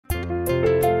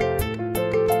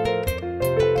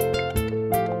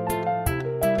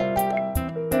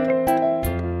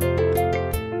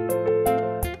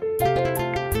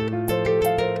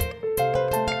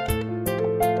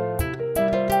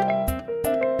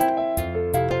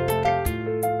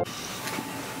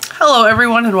Hello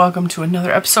everyone and welcome to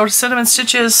another episode of Cinnamon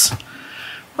Stitches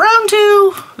Round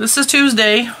 2. This is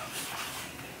Tuesday.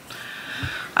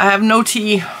 I have no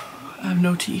tea.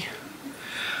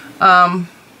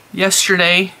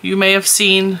 Yesterday you may have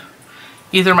seen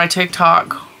either my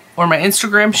TikTok or my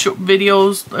Instagram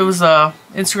videos. It was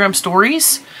Instagram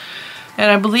stories,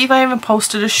 and I believe I even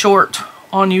posted a short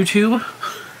on YouTube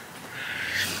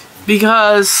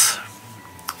because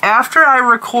after I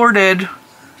recorded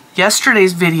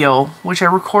yesterday's video, which I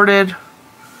recorded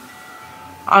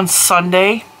on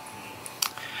Sunday,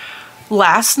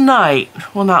 last night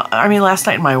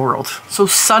in my world, so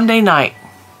Sunday night,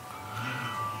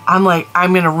 I'm like,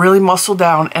 I'm gonna really muscle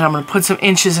down and I'm gonna put some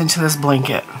inches into this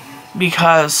blanket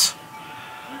because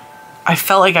I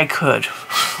felt like I could.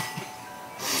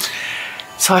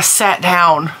 So I sat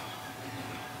down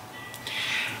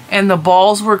and the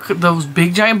balls were, those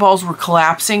big giant balls were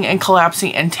collapsing and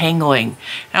tangling. And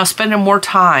I was spending more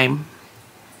time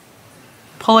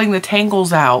pulling the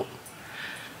tangles out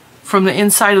from the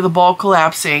inside of the ball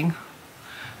collapsing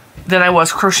than I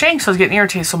was crocheting, so I was getting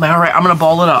irritated. So I'm like, alright, I'm going to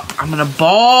ball it up. I'm going to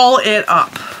ball it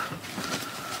up.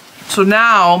 So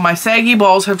now my saggy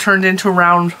balls have turned into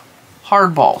round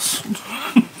hard balls.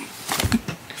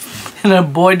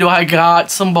 And boy, do I got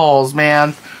some balls,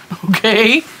 man.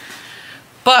 Okay?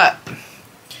 But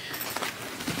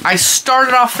I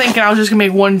started off thinking I was just going to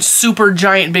make one super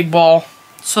giant big ball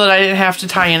so that I didn't have to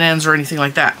tie in ends or anything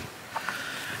like that.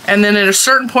 And then at a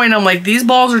certain point, I'm like, these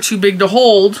balls are too big to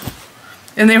hold,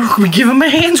 and they were going to give my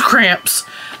hands cramps.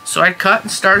 So I cut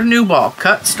and start a new ball.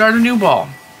 Cut, start a new ball.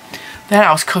 Then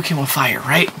I was cooking with fire,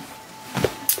 right?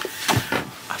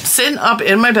 I'm sitting up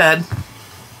in my bed,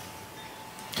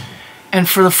 and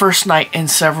for the first night in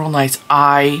several nights,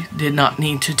 I did not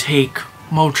need to take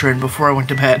Motrin before I went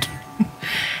to bed.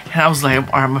 And I was like,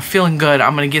 I'm feeling good.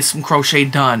 I'm going to get some crochet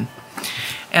done.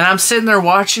 And I'm sitting there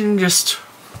watching just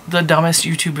the dumbest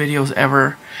YouTube videos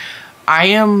ever. I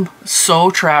am so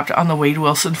trapped on the Wade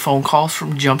Wilson phone calls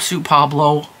from Jumpsuit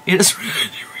Pablo. It is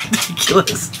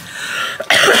ridiculous.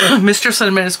 Mr.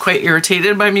 Cinnamon is quite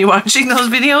irritated by me watching those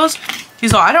videos.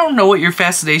 He's like, I don't know what your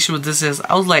fascination with this is.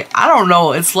 I was like, I don't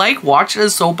know. It's like watching a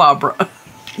soap opera.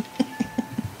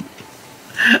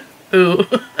 Ooh.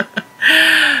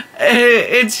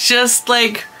 It's just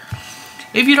like,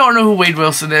 if you don't know who Wade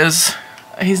Wilson is,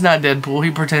 he's not Deadpool.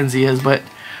 He pretends he is, but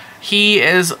he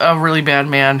is a really bad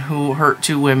man who hurt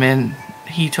 2 women.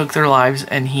 He took their lives,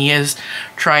 and he is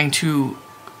trying to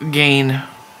gain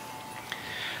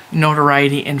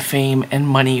notoriety and fame and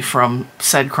money from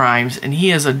said crimes, and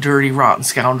he is a dirty, rotten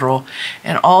scoundrel.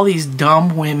 And all these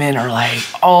dumb women are like,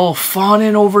 all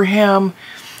fawning over him,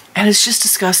 and it's just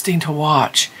disgusting to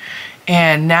watch.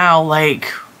 And now,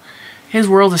 like, his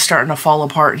world is starting to fall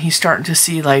apart, and he's starting to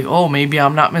see, like, oh, maybe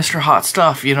I'm not Mr. Hot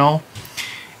Stuff, you know?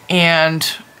 And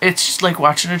it's just like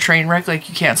watching a train wreck. Like,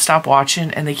 you can't stop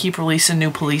watching, and they keep releasing new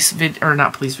not police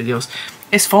videos.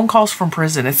 It's phone calls from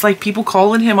prison. It's like people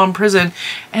calling him on prison,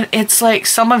 and it's like,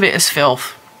 some of it is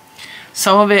filth.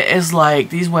 Some of it is like,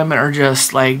 these women are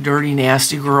just like dirty,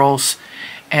 nasty girls,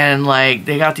 and like,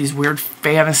 they got these weird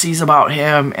fantasies about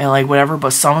him, and like, whatever,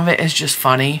 but some of it is just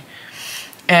funny.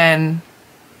 And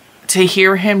to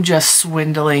hear him just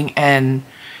swindling and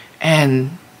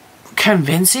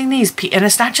convincing these people, and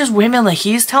it's not just women, like,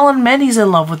 he's telling men he's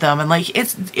in love with them, and like,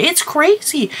 it's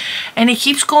crazy. And he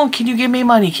keeps going, can you give me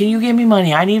money, can you give me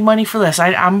money, I need money for this,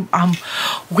 I'm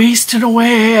wasting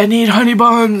away, I need honey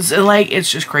buns. And like,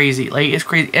 it's just crazy. Like, it's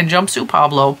crazy. And Jumpsuit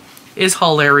Pablo is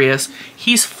hilarious.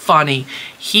 He's funny.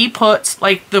 He puts,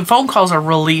 like, the phone calls are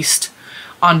released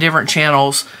on different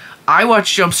channels. I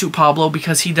watch Jumpsuit Pablo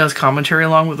because he does commentary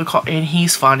along with the call, and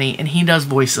he's funny, and he does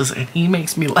voices, and he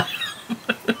makes me laugh.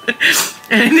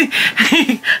 And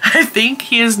I think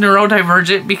he is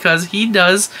neurodivergent because he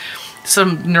does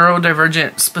some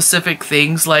neurodivergent specific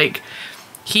things. Like,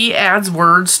 he adds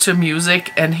words to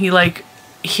music, and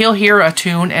he'll hear a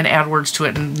tune and add words to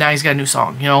it, and now he's got a new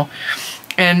song, you know?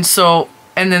 And so,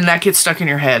 and then that gets stuck in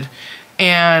your head.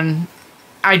 And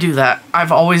I do that.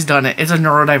 I've always done it. It's a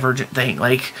neurodivergent thing.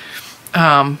 Like,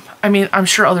 I mean, I'm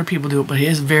sure other people do it, but it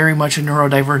is very much a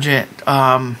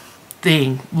neurodivergent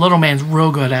thing. Little man's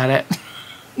real good at it.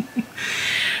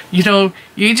 You know,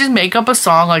 you just make up a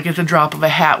song like at the drop of a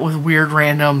hat with weird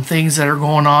random things that are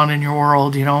going on in your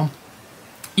world, you know.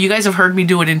 You guys have heard me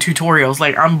do it in tutorials.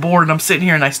 Like, I'm bored and I'm sitting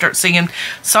here and I start singing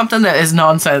something that is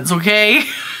nonsense, okay?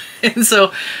 And so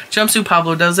Jumpsuit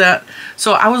Pablo does that.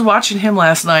 So I was watching him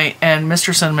last night, and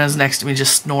Mr. Cinnamon is next to me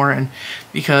just snoring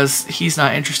because he's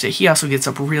not interested. He also gets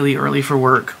up really early for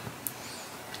work.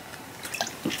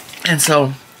 And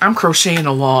so I'm crocheting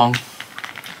along.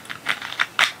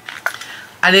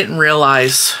 I didn't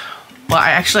realize, well,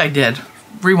 I did.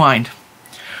 Rewind.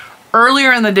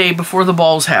 Earlier in the day, before the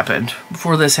balls happened,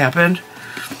 before this happened,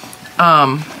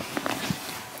 I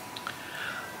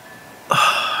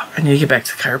need to get back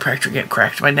to the chiropractor, get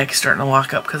cracked. My neck is starting to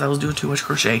lock up because I was doing too much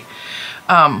crochet.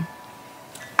 I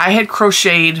had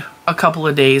crocheted a couple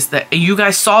of days that you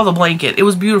guys saw the blanket. It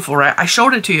was beautiful, right? I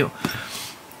showed it to you.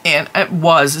 And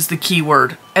is the key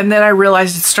word. And then I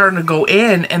realized it's starting to go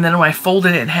in, and then when I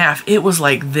folded it in half, it was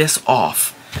like this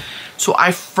off. So I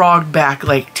frogged back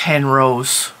like 10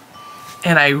 rows.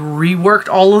 And I reworked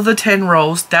all of the 10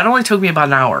 rows. That only took me about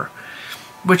an hour.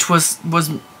 Which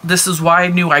this is why I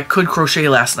knew I could crochet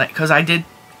last night. Because I did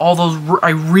all those,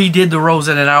 I redid the rows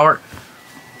in an hour.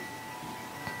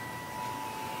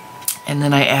 And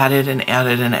then I added and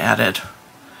added and added.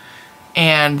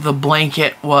 And the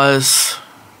blanket was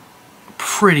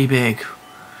pretty big.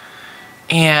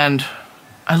 And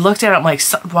I looked at it, I'm like,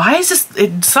 why is this,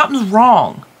 something's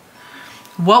wrong.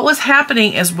 What was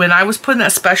happening is when I was putting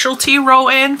that specialty row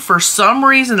in, for some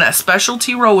reason that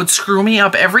specialty row would screw me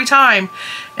up every time,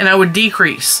 and I would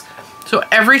decrease. So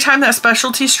every time that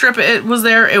specialty strip it was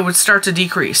there, it would start to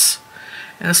decrease.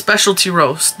 And the specialty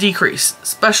row decrease,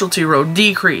 specialty row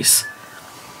decrease.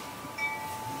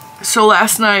 So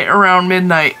last night around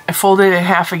midnight, I folded it in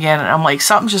half again, and I'm like,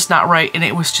 something's just not right, and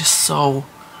it was just so,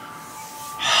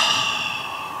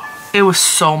 it was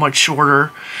so much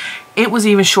shorter. It was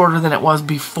even shorter than it was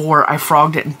before I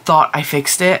frogged it and thought I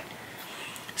fixed it.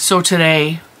 So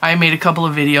today, I made a couple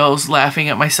of videos laughing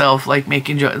at myself, like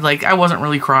making jokes. Like, I wasn't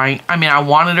really crying. I mean, I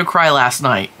wanted to cry last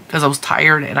night because I was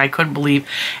tired and I couldn't believe.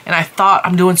 And I thought,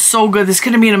 I'm doing so good. This is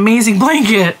going to be an amazing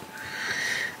blanket.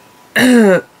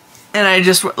 And I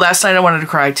just, last night I wanted to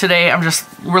cry. Today,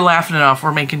 we're laughing it off.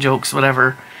 We're making jokes,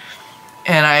 whatever.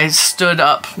 And I stood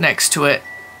up next to it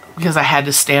because I had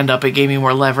to stand up. It gave me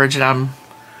more leverage, and I'm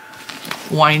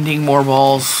winding more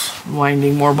balls,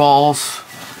 winding more balls.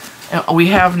 And we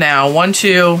have now 1,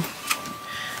 2,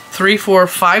 3, 4,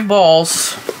 5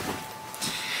 balls.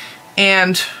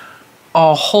 And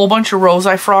a whole bunch of rows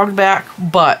I frogged back,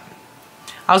 but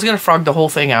I was going to frog the whole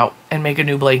thing out and make a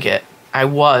new blanket. I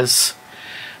was.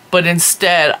 But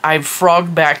instead, I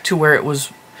frogged back to where it was,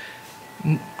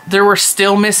 there were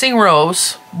still missing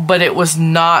rows, but it was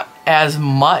not as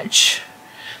much.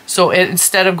 So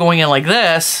instead of going in like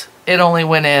this, it only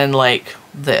went in like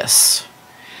this.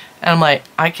 And I'm like,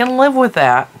 I can live with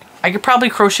that. I could probably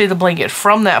crochet the blanket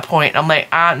from that point. I'm like,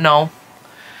 no.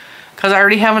 Because I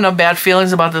already have enough bad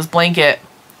feelings about this blanket.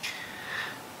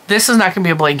 This is not going to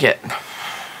be a blanket.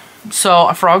 So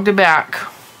I frogged it back,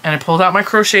 and I pulled out my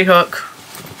crochet hook.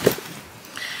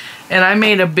 And I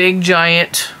made a big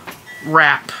giant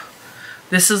wrap.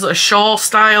 This is a shawl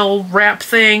style wrap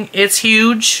thing. It's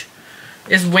huge.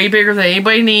 It's way bigger than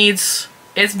anybody needs.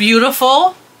 It's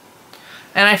beautiful.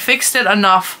 And I fixed it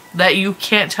enough that you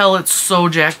can't tell it's so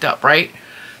jacked up, right?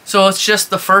 So it's just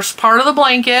the first part of the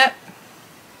blanket.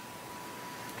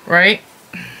 Right?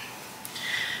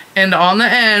 And on the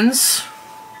ends,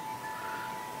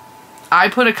 I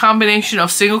put a combination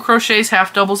of single crochets,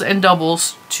 half doubles, and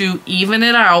doubles to even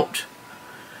it out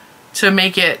to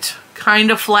make it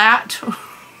kind of flat.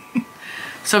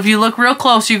 So if you look real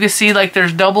close, you can see like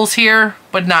there's doubles here,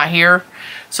 but not here.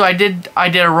 So I did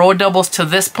a row of doubles to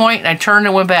this point, and I turned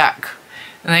and went back.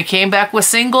 And I came back with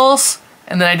singles,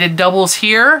 and then I did doubles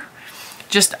here.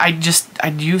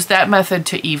 I'd used that method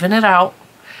to even it out.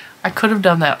 I could have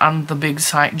done that on the big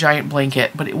giant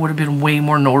blanket, but it would have been way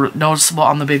more noticeable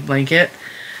on the big blanket.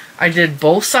 I did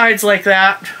both sides like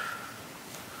that.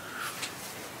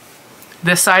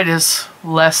 This side is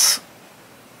less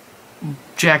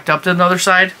jacked up than the other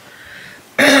side.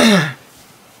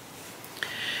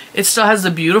 It still has the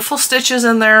beautiful stitches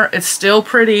in there. It's still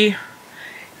pretty.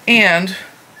 And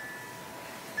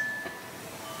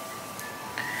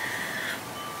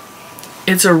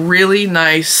it's a really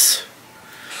nice,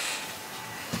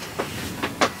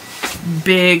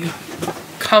 big,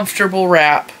 comfortable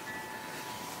wrap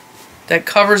that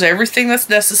covers everything that's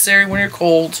necessary when you're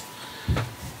cold.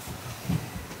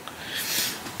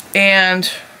 And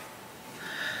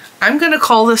I'm gonna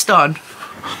call this done.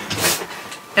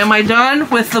 Am I done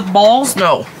with the balls?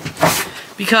 No.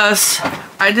 Because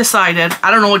I decided,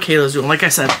 I don't know what Kayla's doing, like I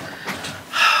said.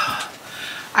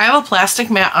 I have a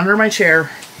plastic mat under my chair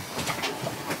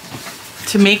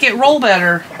to make it roll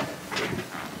better.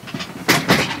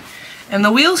 And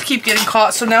the wheels keep getting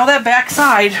caught, so now that back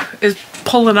side is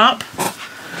pulling up.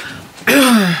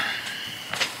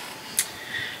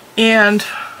 And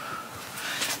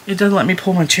it doesn't let me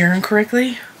pull my chair in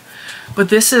correctly. But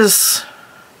this is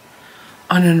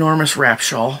an enormous wrap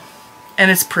shawl.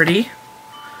 And it's pretty.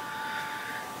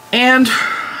 And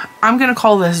I'm gonna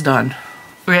call this done.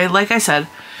 Okay, like I said,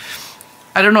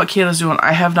 I don't know what Kayla's doing.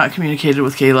 I have not communicated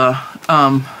with Kayla.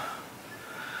 I'm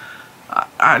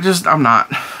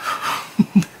not.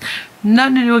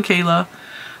 Nothing to do with Kayla.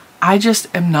 I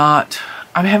just am not.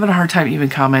 I'm having a hard time even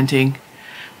commenting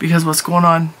because what's going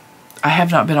on, I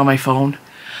have not been on my phone.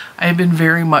 I have been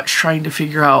very much trying to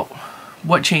figure out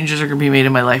what changes are going to be made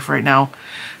in my life right now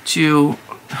to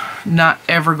not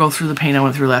ever go through the pain I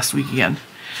went through last week again.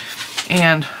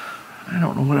 And I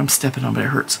don't know what I'm stepping on, but it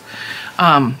hurts.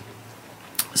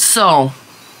 So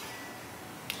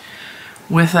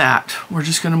with that, we're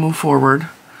just going to move forward.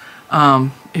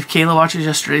 If Kayla watches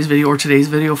yesterday's video or today's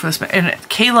video for this, and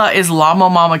Kayla is Llama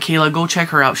Mama Kayla, go check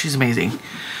her out. She's amazing.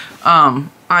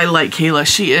 I like Kayla.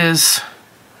 She is,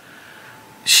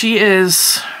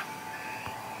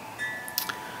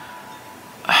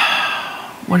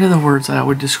 what are the words that I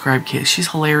would describe Kayla?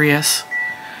 She's hilarious.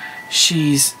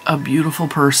 She's a beautiful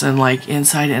person, like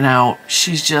inside and out.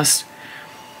 She's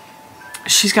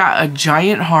got a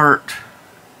giant heart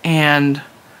and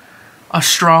a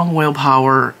strong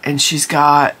willpower, and she's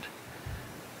got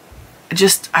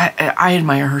I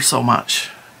admire her so much.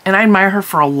 And I admire her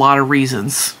for a lot of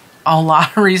reasons.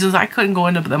 I couldn't go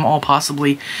into them all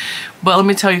possibly, but let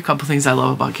me tell you a couple things I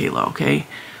love about Kayla, okay?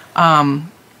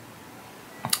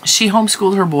 She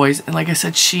homeschooled her boys, and like I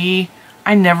said,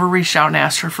 I never reached out and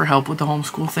asked her for help with the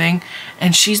homeschool thing,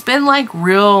 and she's been like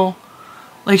real,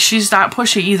 like she's not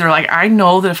pushy either. Like I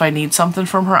know that if I need something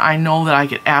from her, I know that I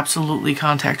could absolutely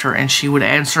contact her and she would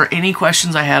answer any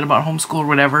questions I had about homeschool or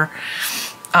whatever.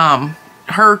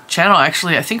 Her channel,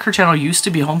 actually, I think her channel used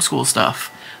to be homeschool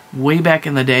stuff way back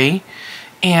in the day,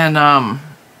 and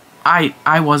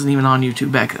I wasn't even on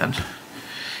YouTube back then.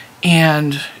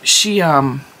 And she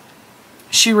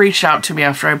reached out to me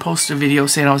after I posted a video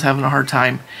saying I was having a hard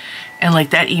time, and like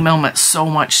that email meant so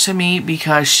much to me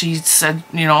because she said,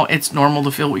 you know, it's normal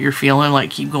to feel what you're feeling, like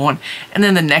keep going. And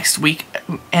then the next week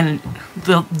and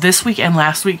this week and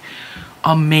last week,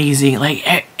 amazing,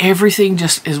 like everything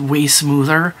just is way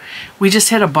smoother. We just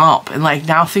hit a bump and like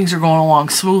now things are going along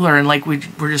smoother, and like we're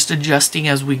just adjusting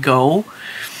as we go.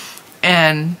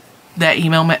 And that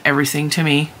email meant everything to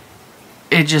me.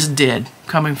 It just did.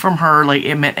 Coming from her, like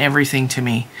it meant everything to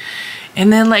me.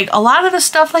 And then like a lot of the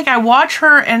stuff, like I watch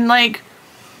her and like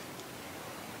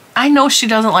I know she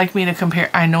doesn't like me to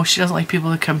compare. I know she doesn't like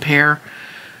people to compare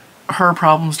her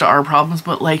problems to our problems,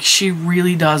 but like she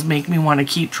really does make me want to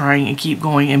keep trying and keep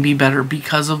going and be better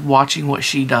because of watching what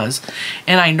she does.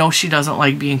 And I know she doesn't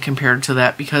like being compared to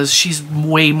that because she's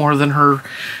way more than her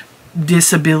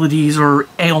disabilities or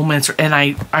ailments, and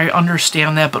I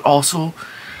understand that, but also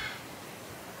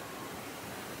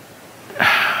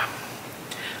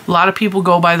a lot of people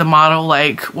go by the motto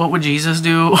like, what would Jesus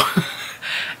do?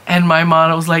 And my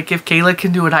motto is like, if Kayla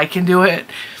can do it, I can do it.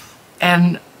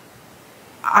 And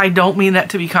I don't mean that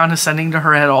to be condescending to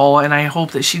her at all, and I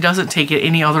hope that she doesn't take it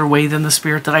any other way than the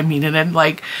spirit that I mean it in.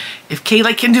 Like, if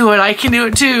Kayla can do it, I can do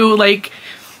it too. Like,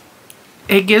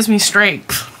 it gives me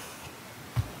strength.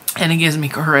 And it gives me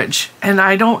courage. And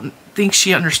I don't think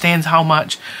she understands how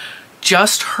much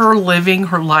just her living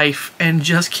her life and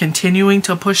just continuing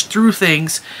to push through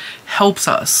things helps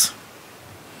us.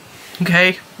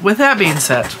 Okay? With that being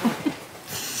said,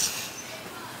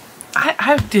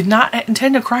 I did not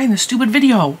intend to cry in this stupid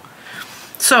video.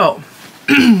 So,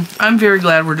 I'm very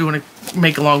glad we're doing a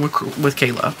make-along with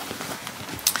Kayla.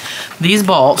 These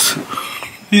balls,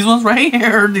 these ones right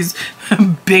here, these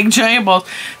big giant balls,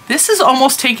 this is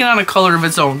almost taken on a color of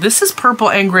its own. This is purple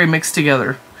and gray mixed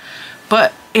together.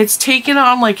 But it's taken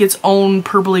on like its own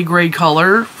purpley gray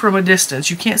color from a distance.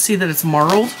 You can't see that it's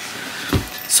marled.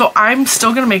 So I'm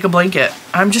still going to make a blanket.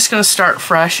 I'm just going to start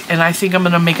fresh, and I think I'm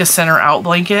going to make a center out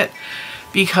blanket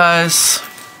because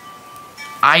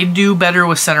I do better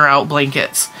with center out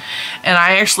blankets. And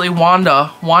I actually,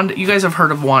 Wanda, you guys have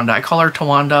heard of Wanda. I call her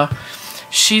Tawanda.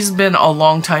 She's been a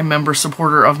long-time member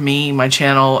supporter of me, my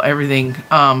channel, everything.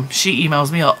 She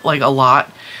emails me like a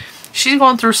lot. She's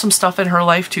going through some stuff in her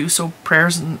life too, so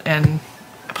prayers and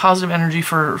positive energy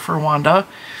for Wanda.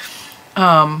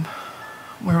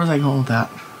 Where was I going with that?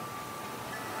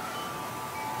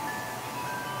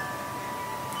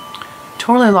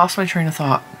 Totally lost my train of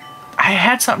thought. I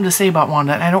had something to say about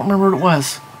Wanda, and I don't remember what it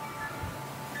was.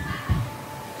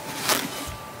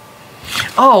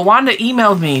 Oh, Wanda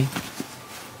emailed me.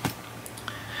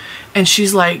 And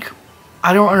she's like,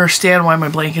 I don't understand why my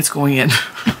blanket's going in.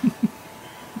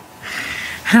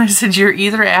 And I said, you're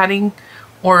either adding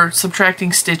or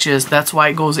subtracting stitches. That's why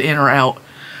it goes in or out.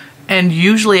 And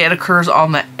usually it occurs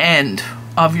on the end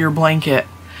of your blanket.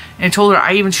 And I told her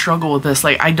I even struggle with this.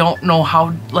 Like, I don't know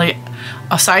how, like,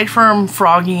 aside from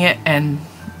frogging it and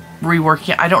reworking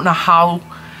it, I don't know how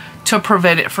to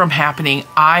prevent it from happening.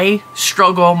 I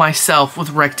struggle myself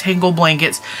with rectangle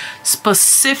blankets,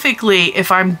 specifically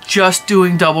if I'm just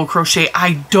doing double crochet.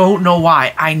 I don't know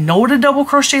why. I know what a double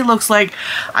crochet looks like.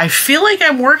 I feel like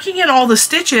I'm working in all the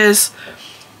stitches.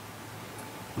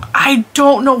 I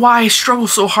don't know why I struggle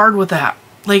so hard with that.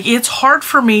 Like, it's hard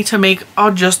for me to make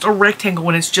just a rectangle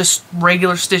when it's just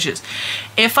regular stitches.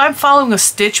 If I'm following a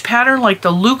stitch pattern like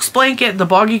the Luke's blanket, the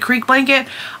Boggy Creek blanket,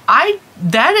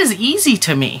 that is easy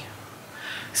to me.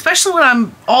 Especially when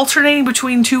I'm alternating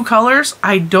between two colors.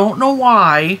 I don't know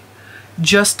why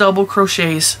just double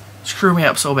crochets screw me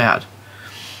up so bad.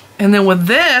 And then with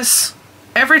this,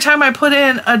 every time I put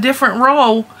in a different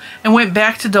row and went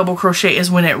back to double crochet is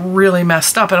when it really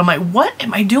messed up. And I'm like, what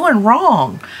am I doing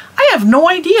wrong? I have no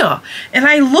idea. And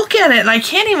I look at it and I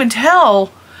can't even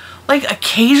tell. Like,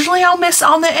 occasionally I'll miss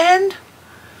on the end.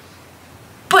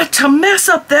 But to mess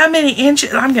up that many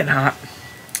inches, I'm getting hot.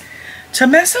 To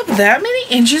mess up that many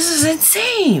inches is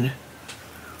insane.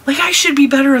 Like, I should be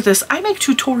better at this. I make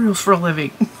tutorials for a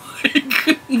living.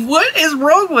 Like, what is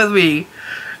wrong with me?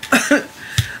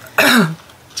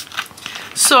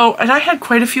 So, and I had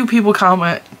quite a few people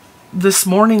comment this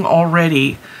morning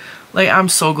already. Like, I'm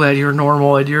so glad you're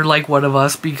normal and you're like one of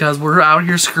us, because we're out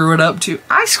here screwing up too.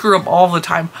 I screw up all the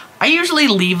time. I usually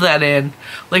leave that in.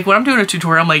 Like, when I'm doing a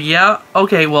tutorial, I'm like, yeah,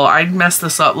 okay, well, I messed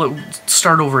this up. Let's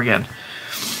start over again.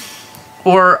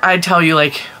 Or I'd tell you,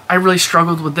 like, I really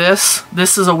struggled with this.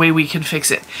 This is a way we can fix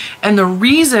it. And the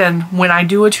reason when I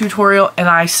do a tutorial and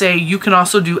I say you can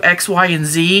also do X, Y, and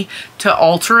Z to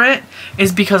alter it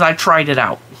is because I tried it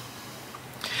out.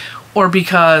 Or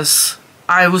because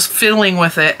I was fiddling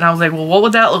with it and I was like, well, what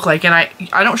would that look like? And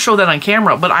I don't show that on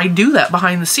camera, but I do that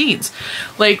behind the scenes.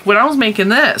 Like, when I was making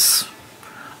this,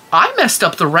 I messed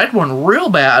up the red one real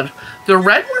bad. The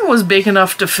red one was big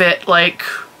enough to fit, like,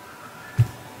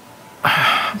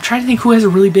 I'm trying to think who has a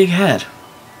really big head.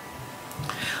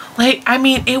 Like, I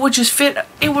mean, it would just fit,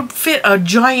 it would fit a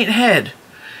giant head.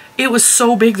 It was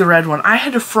so big, the red one. I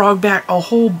had to frog back a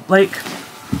whole, like,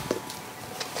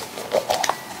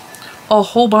 a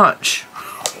whole bunch.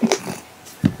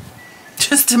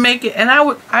 Just to make it, and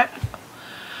I'm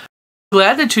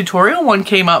glad the tutorial one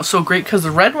came out so great, because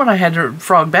the red one I had to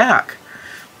frog back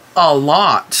a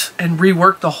lot and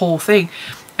rework the whole thing.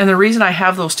 And the reason I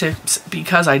have those tips,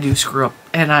 because I do screw up.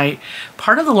 And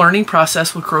part of the learning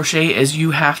process with crochet is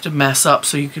you have to mess up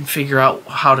so you can figure out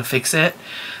how to fix it.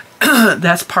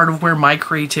 That's part of where my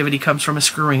creativity comes from, is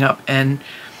screwing up and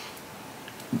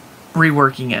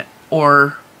reworking it.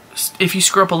 Or if you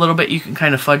screw up a little bit, you can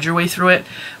kind of fudge your way through it.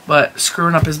 But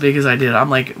screwing up as big as I did,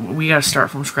 I'm like, we got to start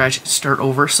from scratch, start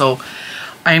over. So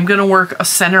I am going to work a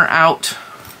center out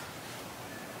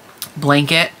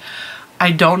blanket.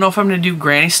 I don't know if I'm going to do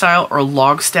granny style or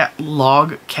log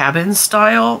cabin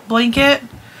style blanket.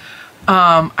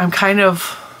 I'm kind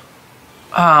of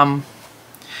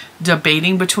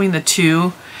debating between the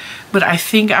two, but I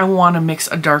think I want to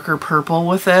mix a darker purple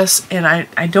with this. And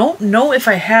I don't know if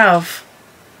I have,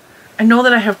 I know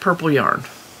that I have purple yarn.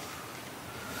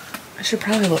 I should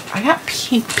probably look. I got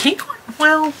pink. Pink,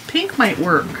 well, pink might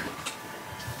work.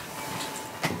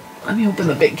 Let me open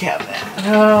the big cabinet.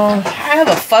 Oh, I have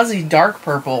a fuzzy dark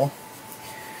purple.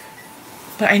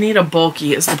 But I need a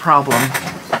bulky is the problem.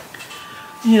 I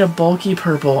need a bulky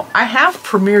purple. I have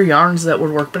Premier yarns that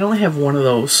would work, but I only have one of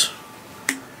those.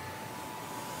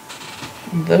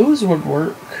 Those would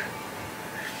work.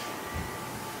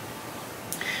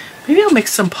 Maybe I'll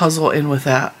mix some puzzle in with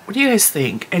that. What do you guys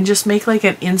think? And just make like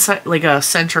an inside, like a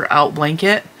center out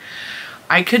blanket.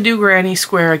 I could do granny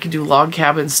square, I could do log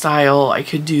cabin style, I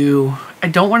could do, I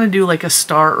don't want to do like a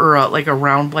star or like a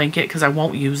round blanket because I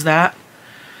won't use that.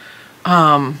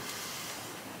 But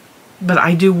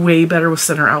I do way better with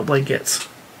center out blankets.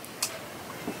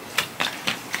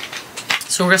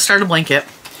 So we're gonna start a blanket.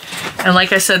 And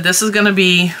like I said, this is gonna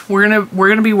be, we're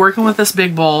gonna be working with this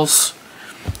big balls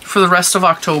for the rest of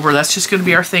October. That's just gonna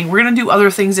be our thing. We're gonna do other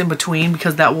things in between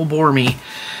because that will bore me.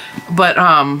 But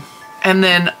and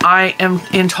then I am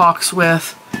in talks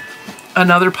with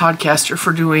another podcaster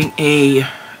for doing a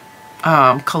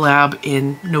collab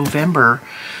in November.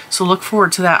 So look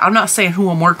forward to that. I'm not saying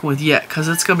who I'm working with yet because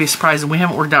it's going to be a surprise and we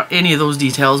haven't worked out any of those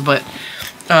details, but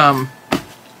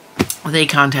they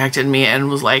contacted me and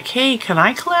was like, hey, can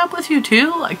I collab with you too?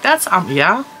 Like, that's,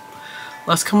 yeah,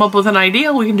 let's come up with an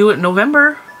idea. We can do it in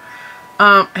November.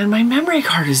 And my memory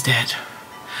card is dead.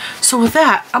 So with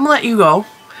that, I'm going to let you go.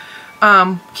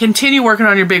 Continue working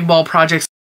on your big ball projects.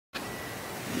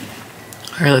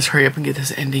 All right, let's hurry up and get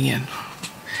this ending in.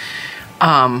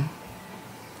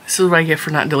 This is what I get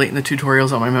for not deleting the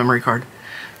tutorials on my memory card.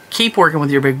 Keep working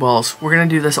with your big balls. We're going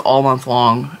to do this all month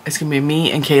long. It's going to be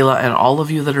me and Kayla and all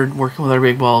of you that are working with our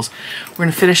big balls. We're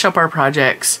going to finish up our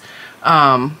projects.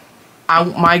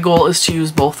 My goal is to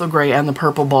use both the gray and the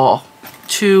purple ball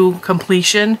to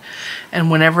completion,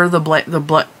 and whenever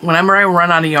whenever I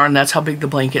run out of yarn, that's how big the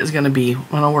blanket is going to be. I'm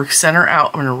going to work center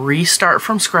out. I'm going to restart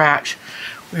from scratch.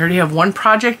 We already have one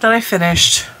project that I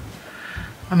finished.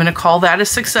 I'm going to call that a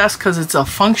success because it's a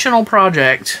functional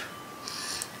project.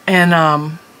 And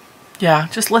yeah,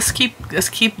 just let's keep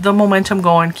the momentum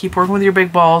going. Keep working with your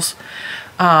big balls.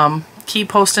 Keep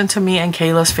posting to me and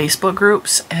Kayla's Facebook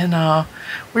groups, and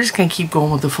we're just gonna keep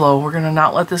going with the flow. We're gonna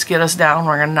not let this get us down.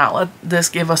 We're gonna not let this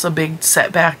give us a big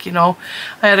setback. You know,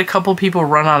 I had a couple people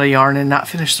run out of yarn and not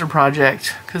finish their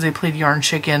project because they played yarn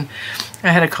chicken. I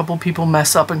had a couple people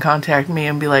mess up and contact me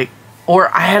and be like,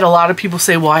 or I had a lot of people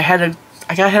say, well, I had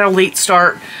a late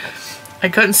start. I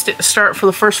couldn't start for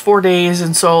the first 4 days,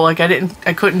 and so like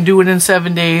I couldn't do it in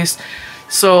 7 days.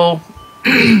 So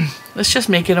let's just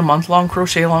make it a month-long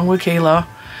crochet along with Kayla.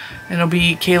 And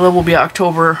Kayla will be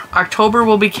October. October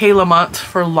will be Kayla month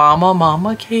for Llama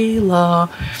Mama Kayla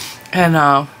and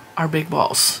our big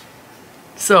balls.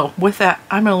 So with that,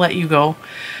 I'm gonna let you go.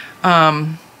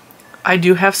 I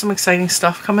do have some exciting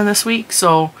stuff coming this week,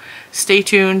 so stay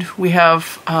tuned. We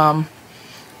have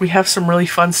some really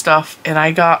fun stuff, and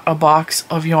I got a box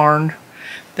of yarn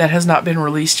that has not been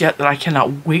released yet that I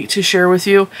cannot wait to share with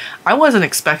you. I wasn't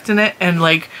expecting it, and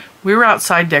like we were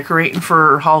outside decorating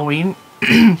for Halloween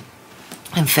and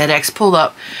FedEx pulled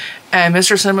up and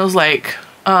Mr. Simmons was like,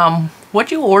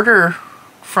 what'd you order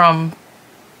from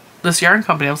this yarn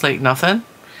company? I was like, nothing.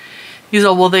 He's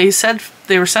like, well, they said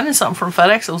they were sending something from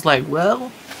FedEx. I was like,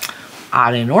 well,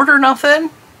 I didn't order nothing.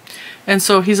 And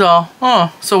so he's all,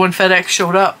 oh. So when FedEx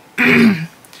showed up and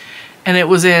it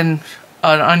was in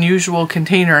an unusual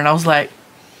container, and I was like,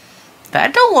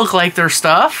 that don't look like their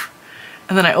stuff.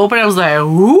 And then I opened it, I was like,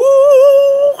 ooh.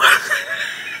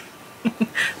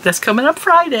 That's coming up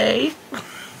Friday.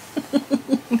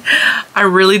 I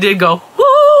really did go,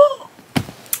 woo.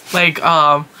 Like,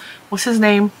 what's his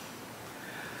name?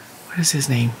 What is his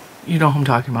name? You know who I'm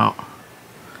talking about.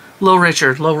 Little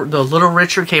Richard. The Little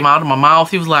Richard came out of my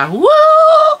mouth. He was like, woo.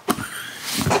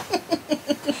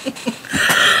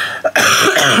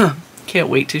 Can't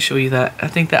wait to show you that. I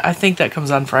think that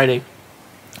comes on Friday.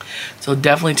 So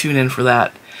definitely tune in for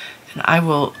that. And I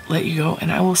will let you go,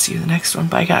 and I will see you in the next one.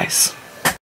 Bye, guys.